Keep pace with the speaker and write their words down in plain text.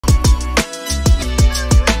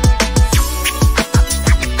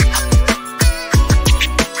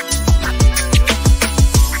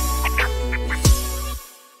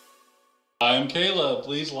Kayla.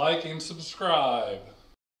 Please like and subscribe.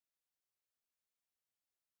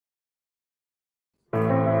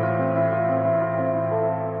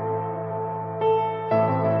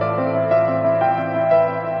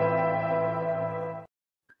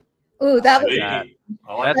 Ooh, that was that.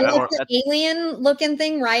 the alien-looking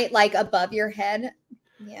thing, right? Like above your head.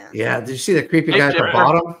 Yeah. Yeah. Did you see the creepy guy at the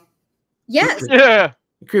bottom? Yes. Yeah.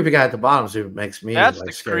 The creepy guy at the bottom is who makes me That's like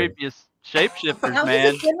the scared. creepiest shapeshifters, That was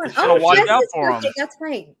man. a good one. Just gotta watch out for them. That's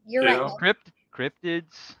right. You're right.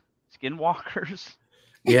 Cryptids, skinwalkers.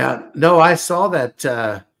 Yeah. No, I saw that.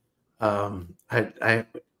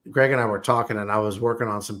 Greg and I were talking, and I was working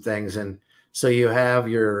on some things, and so you have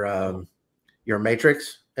your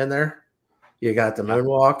Matrix in there. You got the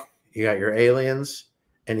moonwalk. You got your aliens,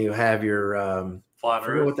 and you have your Flat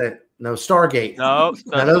Earth. Stargate. No,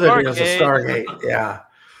 I know that there's a Stargate. Yeah.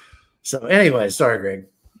 So anyway, sorry, Greg.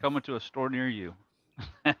 Coming to a store near you.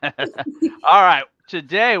 All right.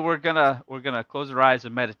 Today we're gonna close our eyes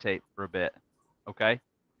and meditate for a bit. Okay.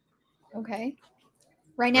 Okay.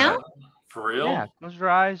 Right now? For real? Yeah. Close your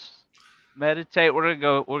eyes. Meditate. We're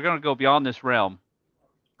gonna go beyond this realm.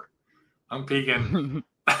 I'm peeking.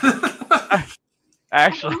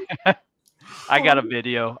 Actually, I got a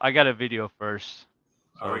video. First.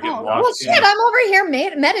 Are we getting well, shit! I'm over here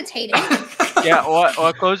meditating. Yeah.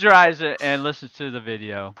 Well, close your eyes and listen to the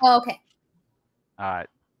video. Oh, okay. All right.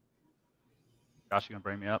 Josh, you gonna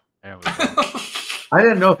bring me up? There we go. I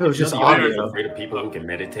didn't know if it was just audio. Afraid of people who can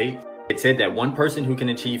meditate. It said that one person who can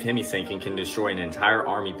achieve hemisyncing can destroy an entire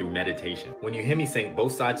army through meditation. When you hemisync,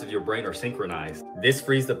 both sides of your brain are synchronized. This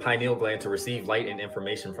frees the pineal gland to receive light and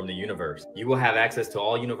information from the universe. You will have access to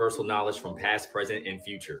all universal knowledge from past, present, and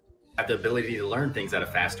future. You have the ability to learn things at a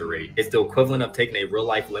faster rate. It's the equivalent of taking a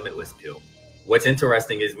real-life limitless pill. What's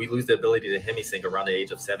interesting is we lose the ability to hemisync around the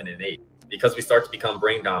age of 7 and 8 because we start to become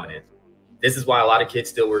brain dominant. This is why a lot of kids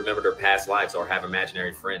still remember their past lives or have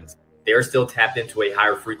imaginary friends. They are still tapped into a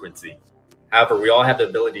higher frequency. However, we all have the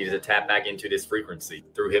ability to tap back into this frequency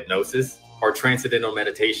through hypnosis or transcendental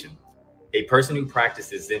meditation. A person who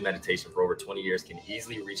practices Zen meditation for over 20 years can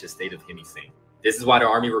easily reach a state of hemisync. This is why the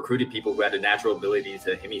Army recruited people who had the natural ability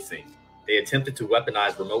to hemisync. They attempted to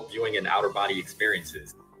weaponize remote viewing and outer body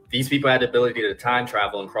experiences. These people had the ability to time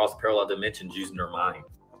travel and cross parallel dimensions using their mind.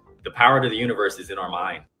 The power to the universe is in our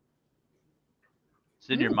mind. It's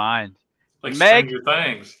in your mind. Like Meg, Stranger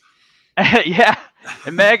Things. Yeah.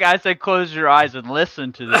 And Meg, I said close your eyes and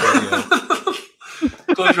listen to the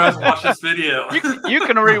video. Close your eyes and watch this video. You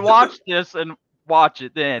can rewatch this and watch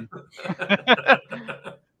it then.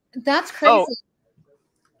 That's crazy.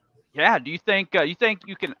 Yeah. Do you think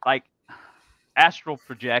you can like astral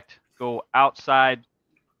project, go outside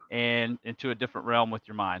and into a different realm with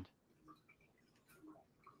your mind?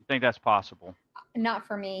 You think that's possible? Not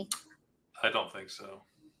for me. I don't think so.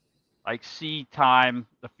 Like see time,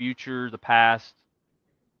 the future, the past,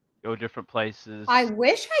 go different places. I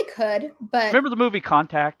wish I could, but remember the movie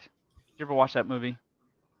Contact? Did you ever watch that movie?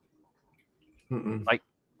 Mm-mm. Like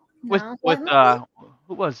with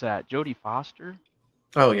who was that? Jodie Foster?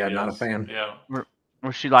 Oh yeah, not a fan. Yeah.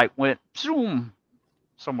 Where she like went zoom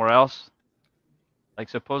somewhere else. Like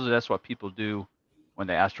supposedly that's what people do when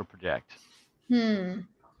they astral project.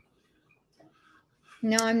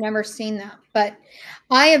 No, I've never seen that, but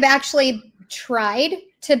I have actually tried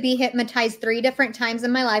to be hypnotized 3 different times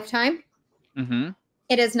in my lifetime. Mm-hmm.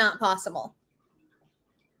 It is not possible.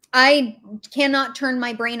 I cannot turn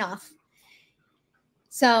my brain off.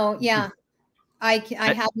 So yeah, I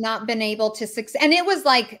have not been able to succeed. And it was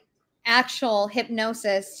like actual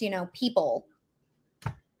hypnosis, people.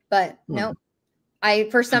 But nope.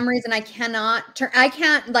 For some reason, I cannot turn. I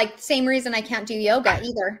can't same reason I can't do yoga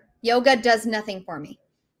either. Yoga does nothing for me.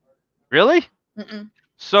 Really? Mm-mm.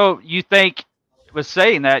 So you think, with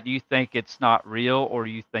saying that, do you think it's not real, or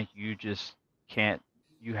do you think you just can't,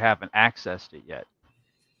 you haven't accessed it yet?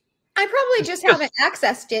 I probably just haven't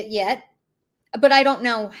accessed it yet, but I don't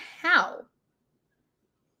know how.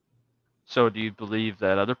 So do you believe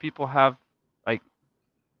that other people have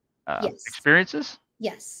Yes. experiences?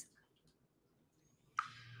 Yes.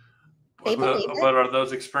 But are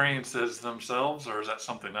those experiences themselves, or is that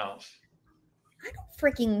something else? I don't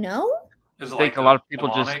freaking know. Is it think a lot of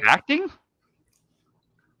people just acting?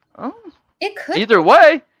 Oh, it could. Either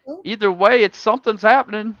way, it's something's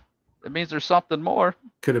happening. It means there's something more.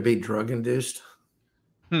 Could it be drug induced?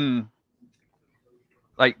 Like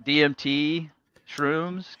DMT,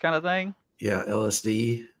 shrooms, kind of thing. Yeah,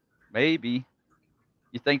 LSD. Maybe.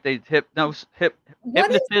 You think they hypnotists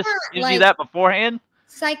What is gives that? you that beforehand?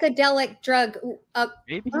 Psychedelic drug.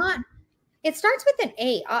 Maybe. It starts with an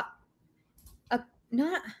A.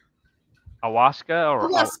 Not. Ayahuasca or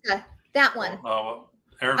Ayahuasca, that one.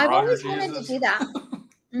 Aaron I've Rodgers always wanted to uses. do that.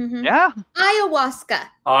 Mhm. yeah. Ayahuasca.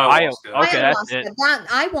 Ayahuasca. Okay, that's Ayahuasca. it. That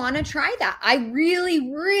I want to try that. I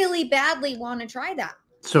really, really badly want to try that.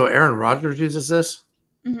 So Aaron Rodgers uses this.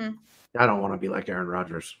 Hmm. I don't want to be like Aaron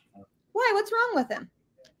Rodgers. Why? What's wrong with him?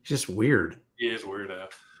 He's just weird. He is weird.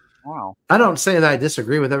 Wow. I don't say that I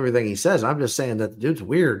disagree with everything he says. I'm just saying that the dude's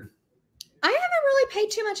weird. I haven't really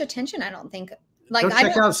paid too much attention. I don't think. Like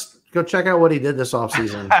Go check out what he did this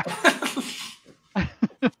offseason.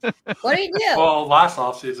 what do you do? Well, last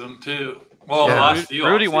offseason too. Well, Yeah. last few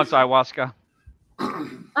Rudy wants off-seasons. ayahuasca.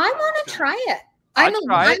 I want to try it. I'd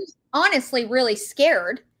try I'm it. honestly really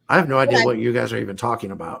scared. I have no idea Yeah. what you guys are even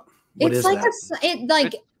talking about. What It's is like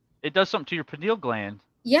that? It does something to your pineal gland.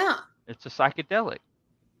 yeah, It's a psychedelic.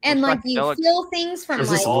 and Looks like you psychedelic. feel things from Is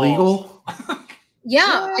like this legal?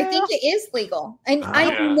 yeah, I think it is legal. And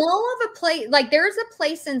I Yeah. know of a place like there's a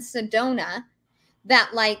place in Sedona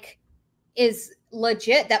that like is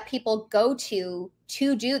legit that people go to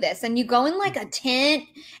do this, and you go in like a tent,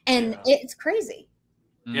 and Yeah. it's crazy.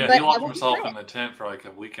 Yeah, But he I locked want to himself try in the tent for like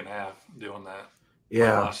a week and a half doing that.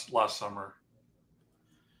 Yeah. Last summer.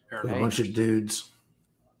 Aaron A Hey. bunch of dudes.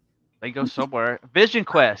 They go somewhere. Vision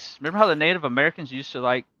Quest. Remember how the Native Americans used to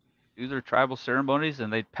like do their tribal ceremonies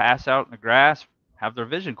and they'd pass out in the grass, have their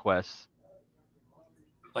vision quests.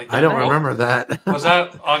 Like I don't that. remember that. Was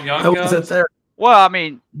that on Young I wasn't Guns? there. Well, I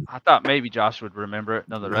mean, I thought maybe Josh would remember it.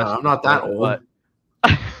 None of the No, rest. I'm of not us that would, old. but-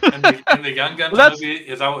 In the Young Guns Well, that's- movie,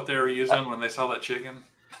 is that what they were using when they saw that chicken?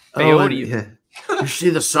 Oh, Peyote. yeah. You see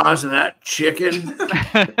the size of that chicken?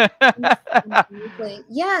 Yes,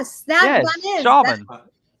 yes, that is shaman.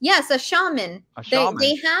 yes, a shaman. A shaman.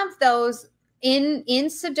 They have those in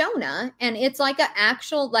Sedona, and it's like an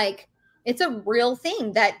actual like it's a real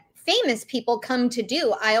thing that famous people come to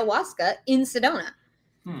do ayahuasca in Sedona.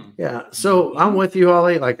 Yeah. So I'm with you,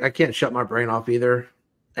 Ollie. Like, I can't shut my brain off either.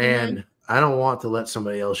 Mm-hmm. And I don't want to let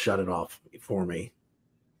somebody else shut it off for me.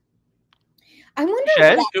 I wonder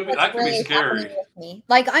Shed? if That that's could be really scary. happening with me.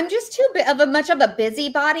 Like I'm just too much of a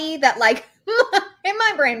busybody that like and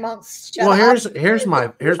my brain won't shut Well, off. here's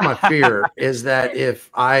my fear is that if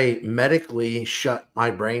I medically shut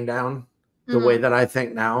my brain down the way that I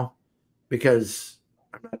think now, because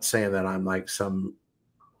I'm not saying that I'm like some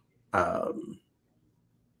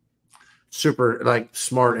super like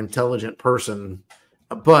smart, intelligent person,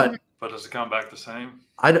 but But does it come back the same?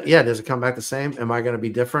 does it come back the same? Am I going to be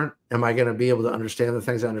different? Am I going to be able to understand the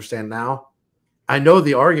things I understand now? I know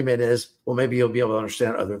the argument is, well, maybe you'll be able to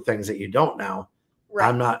understand other things that you don't now. Right.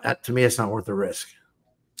 I'm not, to me, it's not worth the risk.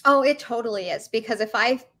 Oh, it totally is, because if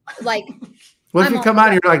I like What if I'm you come all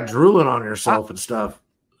out and you're like drooling on yourself and stuff?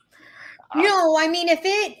 no, I mean,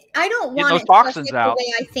 I don't Get want those it to toxins affect out. the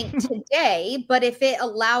way I think today, but if it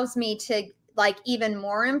allows me to like even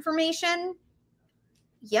more information,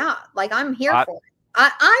 yeah, like I'm here for it.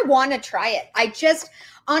 I want to try it. I just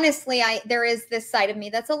honestly, there is this side of me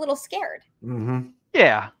that's a little scared. Mm-hmm.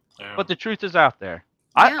 Yeah, Yeah. but the truth is out there.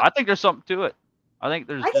 Yeah. I think there's something to it. I think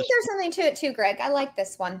there's something to it too, Greg. I like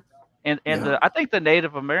this one. and Yeah. I think the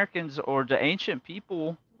Native Americans or the ancient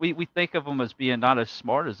people, we think of them as being not as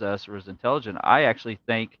smart as us or as intelligent. I actually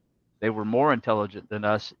think they were more intelligent than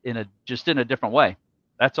us in a different way.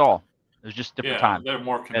 That's all. There's just different time. They're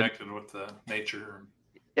more connected with the nature.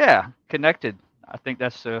 Yeah, connected. I think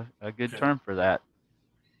that's a good Yeah. term for that.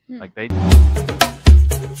 Hmm. Like they.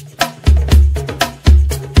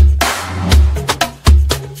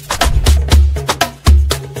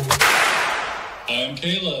 I'm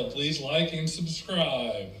Caleb. Please like and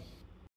subscribe.